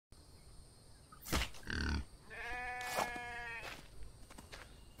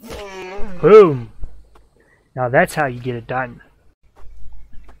Boom! Now that's how you get it done.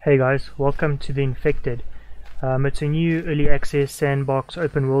 Hey guys, welcome to The Infected. It's a new early access sandbox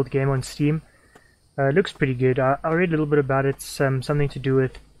open world game on Steam. It looks pretty good. I read a little bit about it. Something to do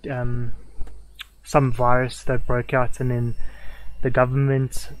with some virus that broke out, and then the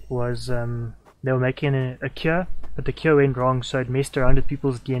government was they were making a cure, but the cure went wrong, so it messed around with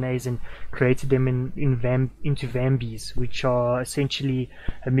people's DNAs and created them into vampies, which are essentially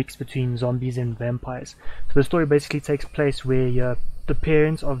a mix between zombies and vampires. So the story basically takes place where you're the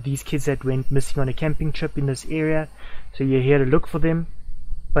parents of these kids that went missing on a camping trip in this area, so you're here to look for them.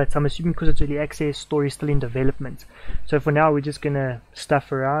 But I'm assuming because it's early access, story is still in development. So for now, we're just gonna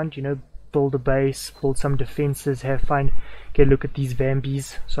stuff around, you know, build a base, build some defenses, have fun, get a look at these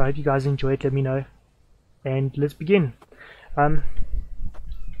vampies. So I hope you guys enjoy it. Let me know, and let's begin.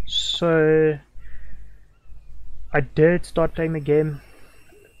 So I did start playing the game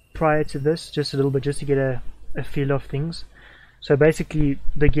prior to this, just a little bit, just to get a feel of things. So basically,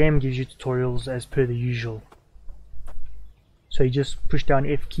 the game gives you tutorials as per the usual. So you just push down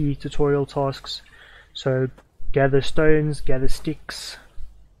F key, tutorial tasks. So gather stones, gather sticks.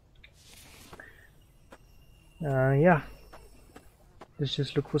 Yeah, let's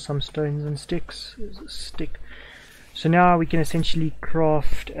just look for some stones and sticks. There's a stick. So now we can essentially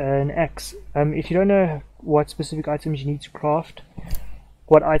craft an axe. If you don't know what specific items you need to craft,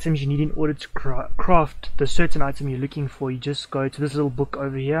 what items you need in order to craft the certain item you're looking for, you just go to this little book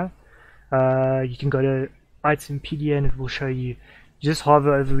over here. You can go to item piggy and it will show you. Just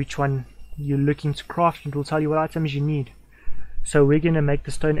hover over which one you're looking to craft and it will tell you what items you need. So we're going to make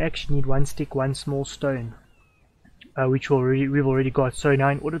the stone axe. You need one stick, one small stone, which we've already got. So now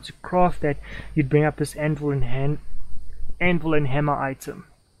in order to craft that, you'd bring up this anvil and hammer item.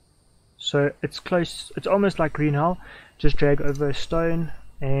 So it's close, it's almost like green hell. Just drag over a stone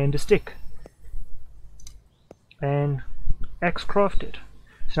and a stick and axe crafted.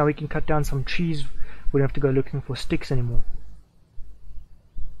 So now we can cut down some trees. We don't have to go looking for sticks anymore.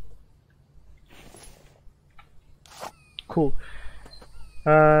 Cool.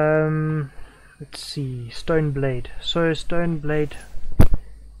 Let's see, stone blade. So stone blade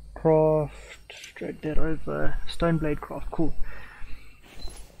craft, drag that over, stone blade craft, cool.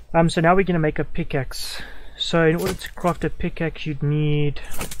 So now we're going to make a pickaxe. So in order to craft a pickaxe, you'd need,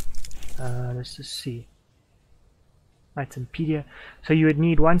 let's just see, itempedia. So you would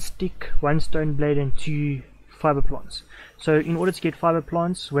need one stick, one stone blade, and 2 fiber plants. So in order to get fiber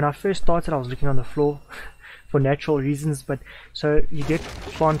plants, when I first started I was looking on the floor for natural reasons, but so you get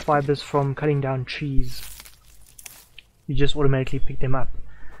plant fibers from cutting down trees. You just automatically pick them up.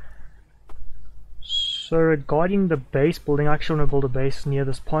 So regarding the base building, I actually want to build a base near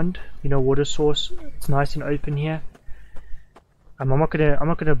this pond, you know, water source. It's nice and open here. I'm not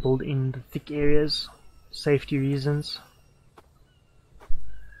gonna build in the thick areas, safety reasons.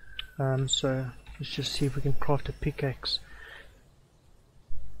 So let's just see if we can craft a pickaxe.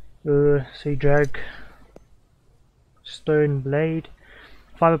 So you drag stone blade,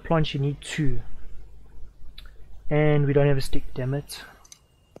 fiber plants you need 2, and we don't have a stick, damn it.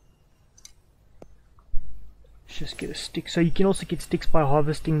 Let's just get a stick. So you can also get sticks by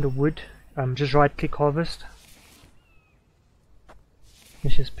harvesting the wood. Just right click harvest.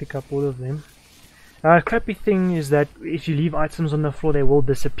 Let's just pick up all of them. Crappy thing is that if you leave items on the floor, they will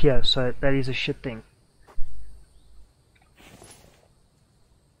disappear, so that is a shit thing.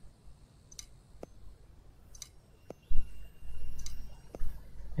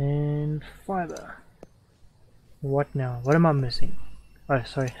 And fiber. What now? What am I missing? Oh,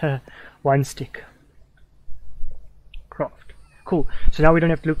 sorry. One stick. Craft. Cool. So now we don't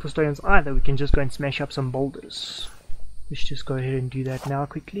have to look for stones either. We can just go and smash up some boulders. Let's just go ahead and do that now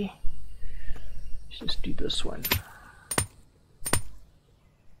quickly. Let's just do this one.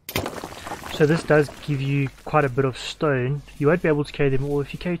 So this does give you quite a bit of stone. You won't be able to carry them all.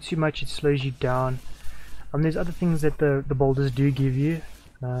 If you carry too much, it slows you down. There's other things that the boulders do give you.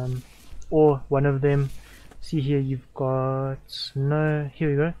 Or one of them, see here, you've got, no, here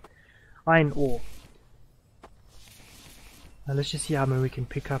we go, iron ore. Now let's just see how many we can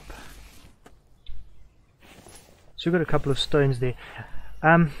pick up. So we've got a couple of stones there.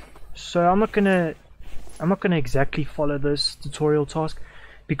 So I'm not gonna exactly follow this tutorial task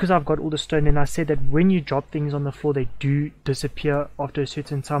because I've got all the stone, and I said that when you drop things on the floor they do disappear after a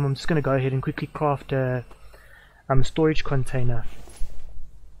certain time. I'm just gonna go ahead and quickly craft a storage container.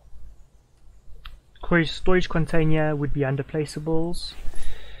 Storage container would be under placeables.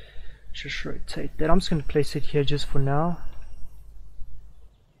 Just rotate that. I'm just going to place it here just for now.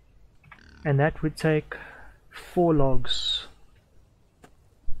 And that would take 4 logs.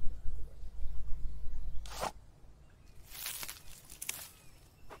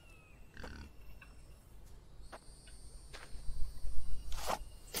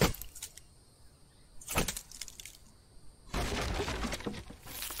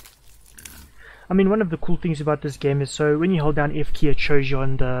 I mean, one of the cool things about this game is, so when you hold down F key, it shows you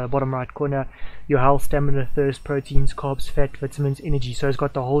on the bottom right corner your health, stamina, thirst, proteins, carbs, fat, vitamins, energy. So it's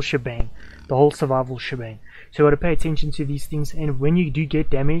got the whole shebang, the whole survival shebang. So you got to pay attention to these things, and when you do get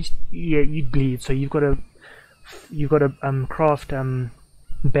damaged, yeah, you bleed. So you've got to craft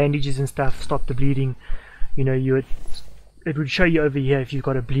bandages and stuff, stop the bleeding. You know, it would show you over here if you've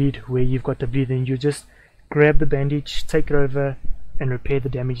got to bleed, where you've got to bleed, and you just grab the bandage, take it over, and repair the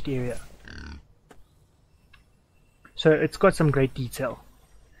damaged area. So it's got some great detail.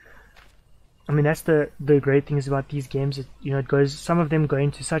 I mean, that's the great things about these games. You know, some of them go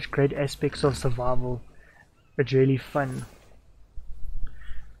into such great aspects of survival. It's really fun.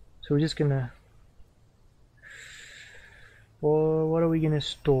 So we're just gonna, well, what are we gonna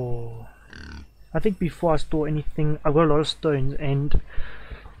store? I think before I store anything, I've got a lot of stones, and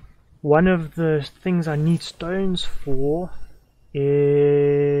one of the things I need stones for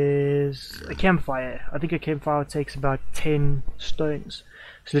is a campfire. I think a campfire takes about 10 stones.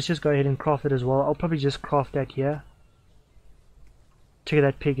 So let's just go ahead and craft it as well. I'll probably just craft that here. Check out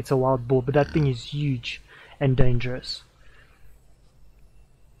that pig, it's a wild boar, but that thing is huge and dangerous.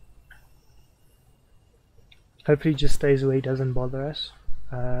 Hopefully it just stays away, doesn't bother us.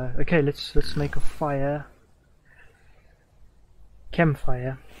 Okay, let's make a fire.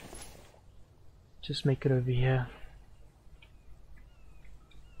 Campfire. Just make it over here.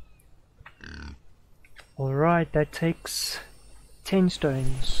 Alright, that takes 10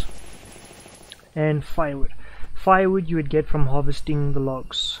 stones. And firewood. Firewood you would get from harvesting the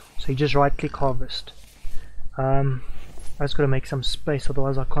logs. So you just right click harvest. I just gotta make some space,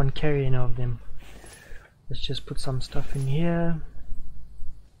 otherwise I can't carry any of them. Let's just put some stuff in here.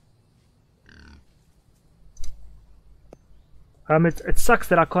 It sucks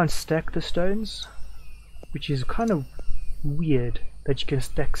that I can't stack the stones, which is kind of weird that you can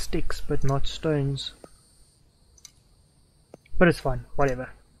stack sticks but not stones. But it's fine, whatever.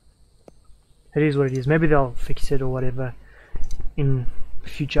 It is what it is. Maybe they'll fix it or whatever in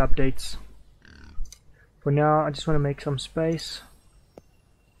future updates. For now, I just want to make some space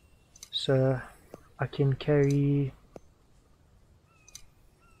so I can carry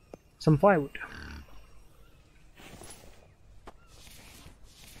some firewood.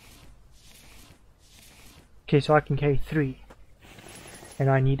 Okay, so I can carry 3,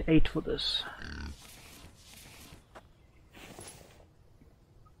 and I need 8 for this.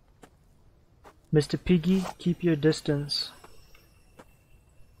 Mr. Piggy, keep your distance.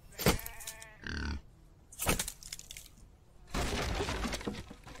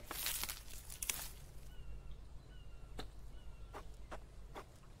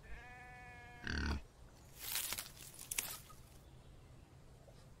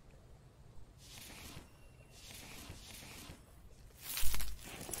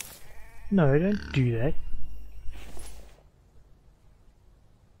 No, don't do that.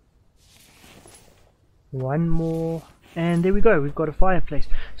 One more, and there we go, we've got a fireplace.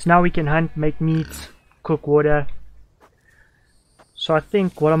 So now we can hunt, make meat, cook water. So I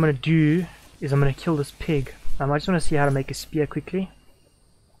think what I'm going to do is I'm going to kill this pig. I just want to see how to make a spear quickly.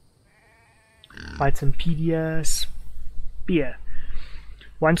 Itempedia, spear.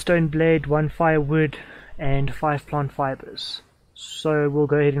 1 stone blade, 1 firewood, and 5 plant fibers. So we'll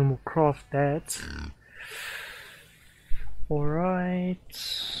go ahead and we'll craft that. Alright,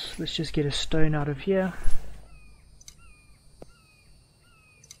 let's just get a stone out of here.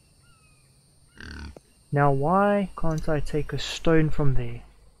 Now why can't I take a stone from there?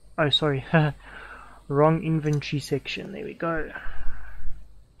 Oh sorry, wrong inventory section, there we go.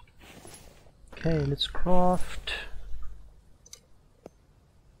 Okay, let's craft.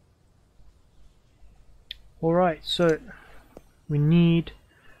 Alright, so we need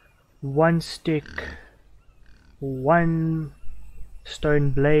 1 stick, 1 stone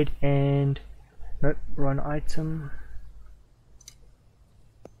blade, and nope, wrong item,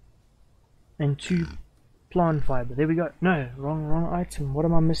 and 2 plant fiber. There we go. No, wrong item. What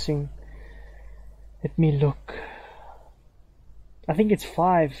am I missing? Let me look. I think it's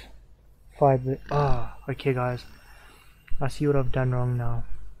 5 fiber. Ah, okay guys, I see what I've done wrong now.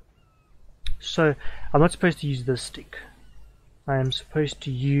 So I'm not supposed to use this stick. I am supposed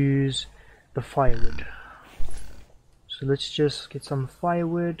to use the firewood. So let's just get some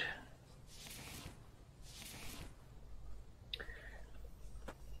firewood.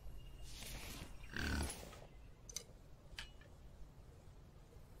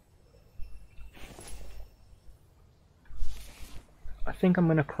 I think I'm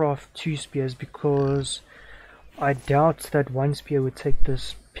gonna craft 2 spears because I doubt that 1 spear would take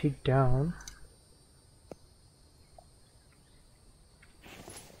this pig down.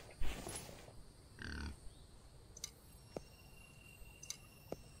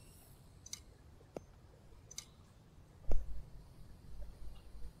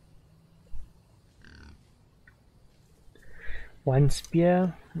 One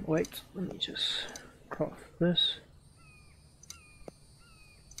spear. Wait, let me just craft this.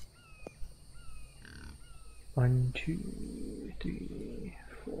 1, 2, 3,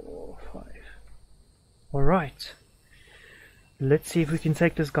 4, 5. Alright. Let's see if we can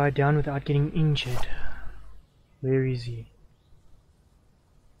take this guy down without getting injured. Where is he?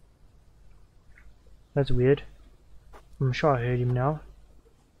 That's weird. I'm sure I heard him now.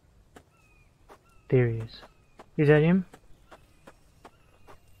 There he is. Is that him?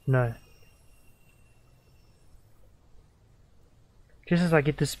 No. Just as I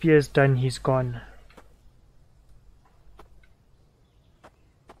get the spears done, he's gone.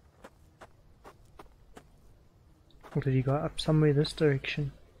 Or did he go up somewhere this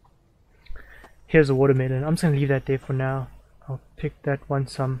direction? Here's a watermelon. I'm just going to leave that there for now. I'll pick that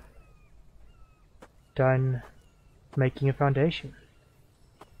once I'm done making a foundation.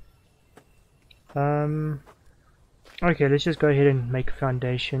 Okay, let's just go ahead and make a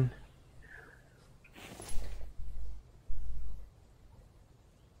foundation.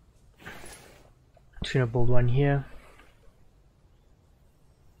 Just gonna build one here.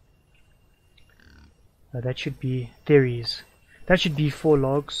 That should be, there he is. That should be 4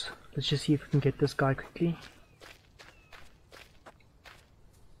 logs. Let's just see if we can get this guy quickly.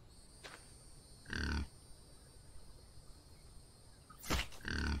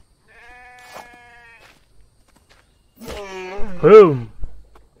 Boom!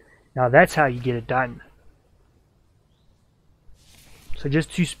 Now that's how you get it done. So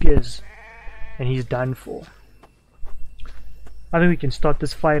just 2 spears and he's done for. I think we can start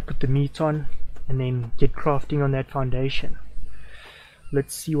this fire, put the meat on, and then get crafting on that foundation.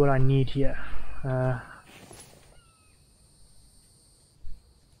 Let's see what I need here.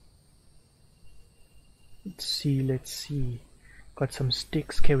 Let's see. Got some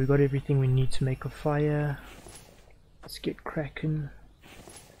sticks. Okay, we got everything we need to make a fire. Let's get cracking.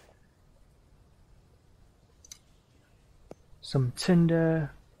 Some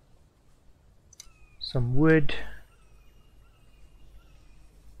tinder. Some wood.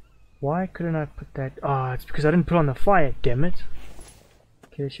 Why couldn't I put that? Ah, it's because I didn't put on the fire, damn it.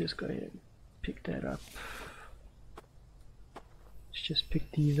 Okay, let's just go ahead and pick that up. Let's just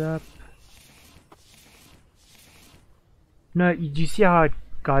pick these up. No, do you see how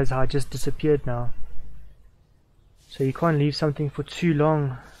it just disappeared now? So you can't leave something for too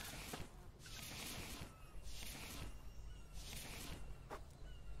long.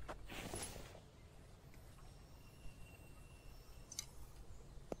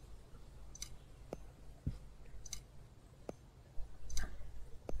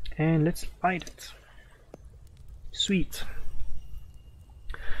 And let's light it. Sweet.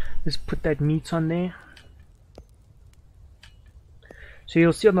 Let's put that meat on there. So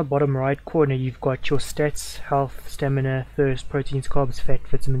you'll see on the bottom right corner you've got your stats, health, stamina, thirst, proteins, carbs, fat,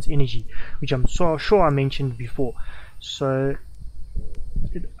 vitamins, energy, which I'm so sure I mentioned before. So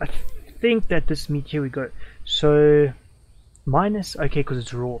I think that this meat, here we go. So minus, okay, because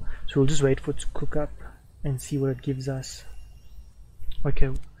it's raw. So we'll just wait for it to cook up and see what it gives us. Okay,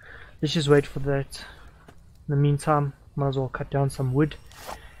 let's just wait for that. In the meantime, might as well cut down some wood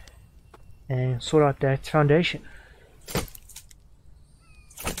and sort out that foundation.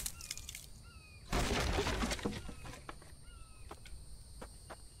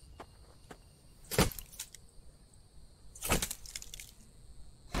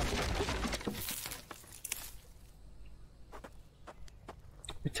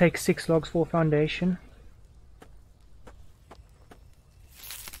 It takes 6 logs for foundation.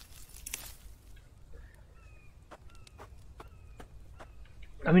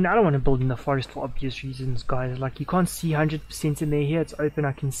 I mean, I don't want to build in the forest for obvious reasons, guys. Like, you can't see 100% in there. Here it's open,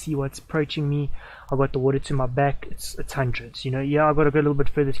 I can see what's approaching me. I've got the water to my back. It's hundreds, you know. Yeah, I've got to go a little bit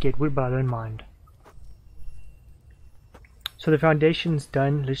further to get wood, but I don't mind. So the foundation's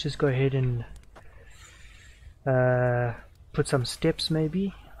done. Let's just go ahead and put some steps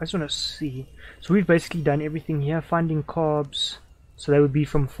maybe. I just want to see. So we've basically done everything here. Finding carbs, so that would be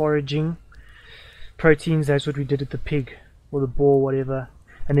from foraging. Proteins, that's what we did at the pig or the boar, whatever.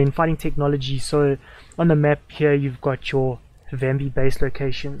 And then finding technology. So on the map here you've got your Vambi base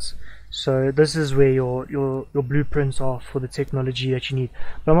locations. So this is where your blueprints are for the technology that you need.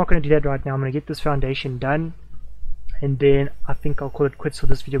 But I'm not going to do that right now. I'm going to get this foundation done, and then I think I'll call it quits for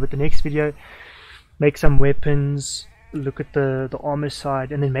this video. But the next video, make some weapons, look at the armor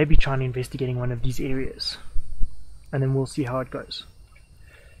side, and then maybe try and investigating one of these areas, and then we'll see how it goes.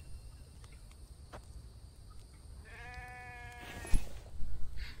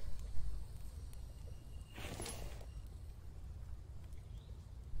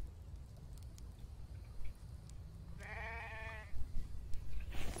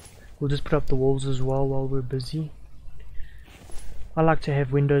 We'll just put up the walls as well while we're busy. I like to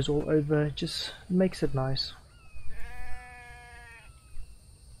have windows all over, it just makes it nice.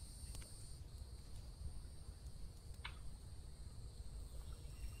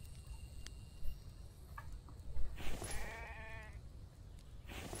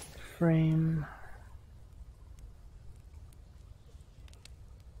 Frame.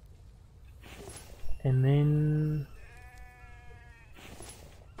 And then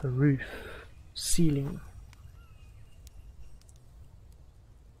the roof, ceiling.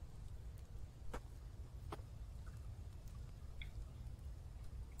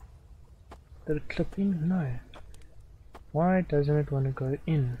 Did it clip in? No. Why doesn't it want to go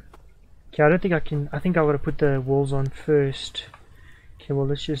in? Okay, I don't think I can. I think I gotta put the walls on first. Okay, well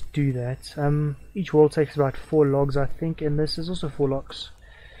let's just do that. Each wall takes about 4 logs, I think, and this is also 4 logs.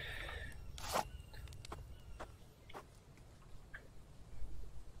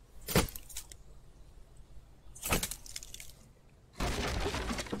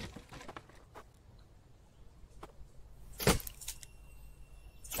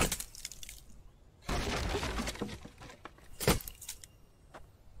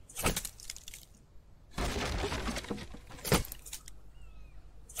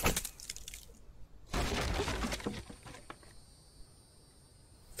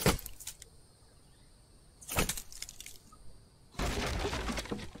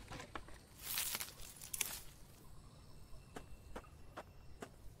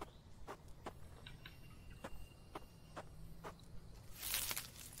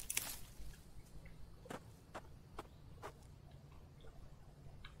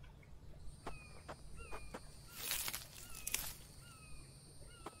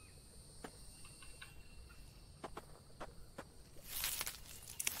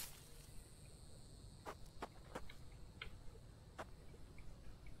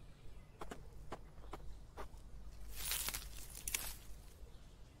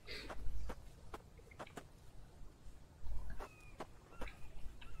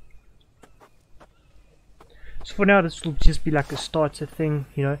 So for now this will just be like a starter thing,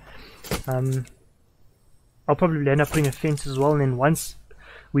 you know. I'll probably end up putting a fence as well, and then once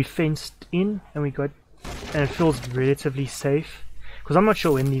we fenced in and it feels relatively safe, because I'm not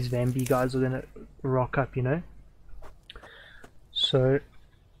sure when these Vambi guys are gonna rock up, you know. So,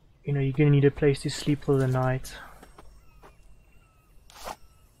 you know, you're gonna need a place to sleep for the night.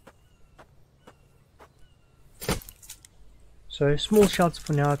 So small shelter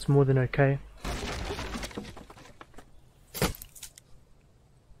for now, it's more than okay.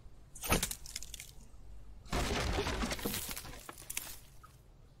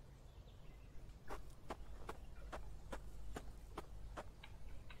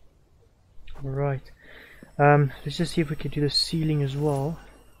 Alright, let's just see if we can do the ceiling as well.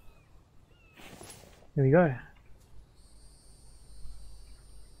 There we go.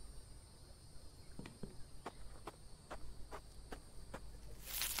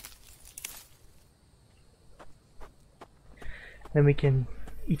 Then we can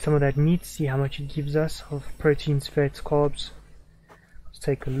eat some of that meat, see how much it gives us of proteins, fats, carbs. Let's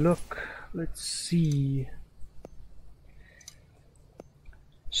take a look. Let's see.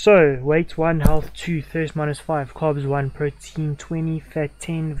 So, weight 1, health 2, thirst -5, carbs 1, protein 20, fat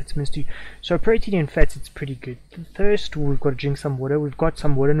 10, vitamins 2. So protein and fats, it's pretty good. The thirst, we've got to drink some water. We've got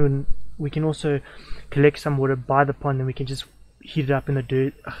some water, and we can also collect some water by the pond, and we can just heat it up in the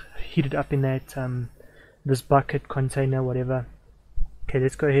dirt, heat it up in that this bucket, container, whatever. Okay,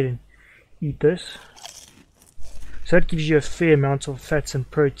 let's go ahead and eat this. So that gives you a fair amount of fats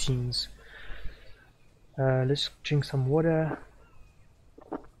and proteins. Let's drink some water.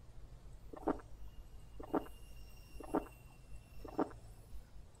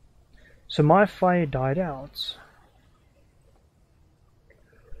 So my fire died out.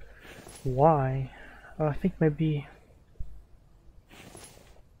 Why? I think maybe...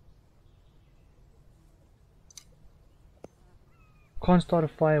 Can't start a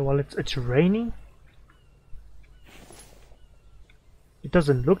fire while it's raining? It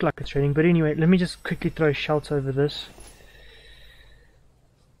doesn't look like it's raining, but anyway, let me just quickly throw a shelter over this.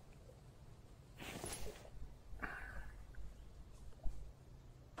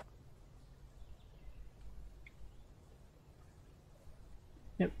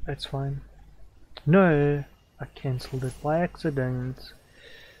 Yep, that's fine. No, I cancelled it by accident.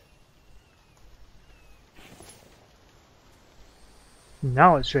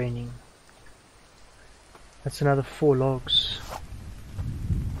 Now it's raining. That's another 4 logs.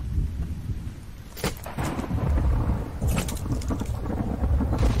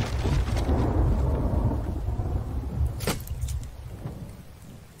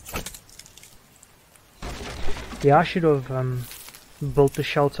 Yeah, I should have built the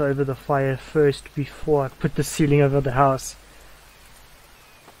shelter over the fire first before I put the ceiling over the house.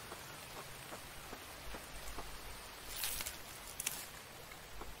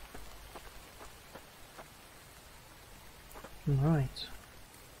 Alright,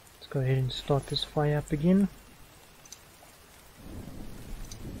 let's go ahead and start this fire up again.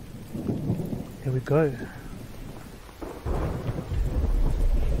 There we go.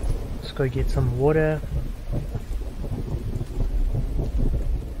 Let's go get some water.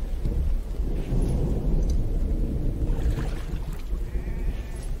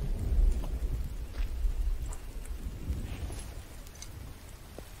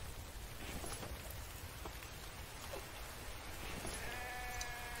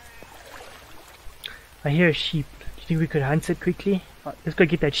 I hear a sheep. Do you think we could hunt it quickly? Let's go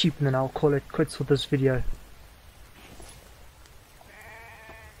get that sheep and then I'll call it quits with this video.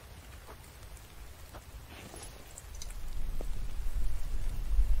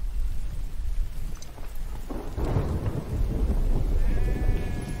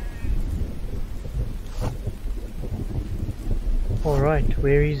 Alright,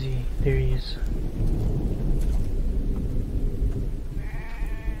 where is he? There he is.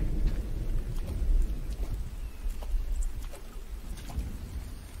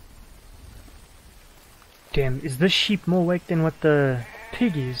 Damn, is this sheep more awake than what the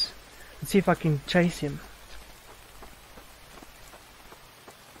pig is? Let's see if I can chase him.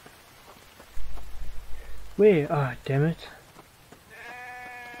 Where? Ah, damn it.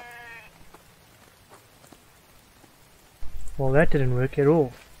 Well, that didn't work at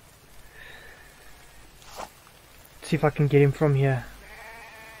all. Let's see if I can get him from here.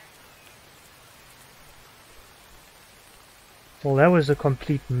 Well, that was a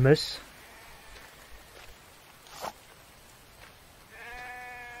complete miss.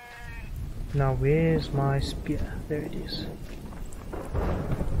 Now where's my spear? There it is.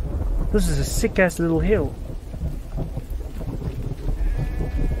 This is a sick ass little hill.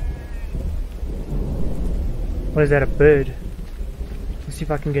 What is that, a bird? Let's see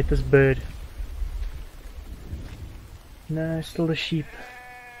if I can get this bird. No, still a sheep.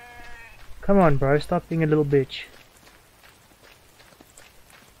 Come on bro, stop being a little bitch.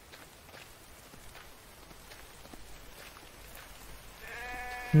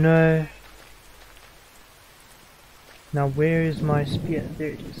 No. Now where is my spear? There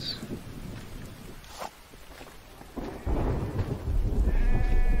it is.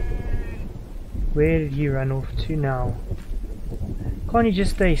 Where did he run off to now? Can't he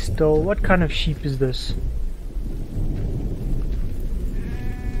just stay still? What kind of sheep is this?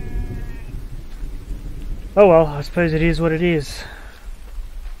 Oh well, I suppose it is what it is.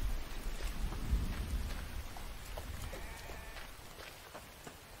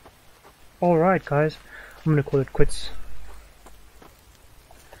 Alright guys, I'm gonna call it quits.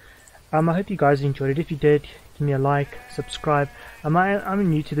 I hope you guys enjoyed it. If you did, give me a like, subscribe. I'm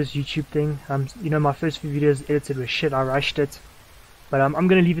new to this YouTube thing. You know, my first few videos edited were shit, I rushed it. But I'm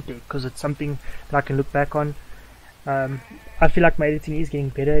gonna leave it there because it's something that I can look back on. I feel like my editing is getting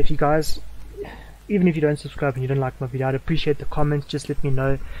better. If you guys, even if you don't subscribe and you don't like my video, I'd appreciate the comments. Just let me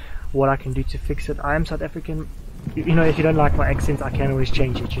know what I can do to fix it. I am South African. You know, if you don't like my accent, I can always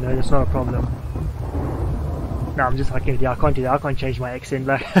change it, you know, that's not a problem. No, I'm just like, yeah, I can't do that, I can't change my accent,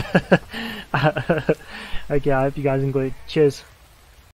 but okay, I hope you guys enjoyed. Cheers.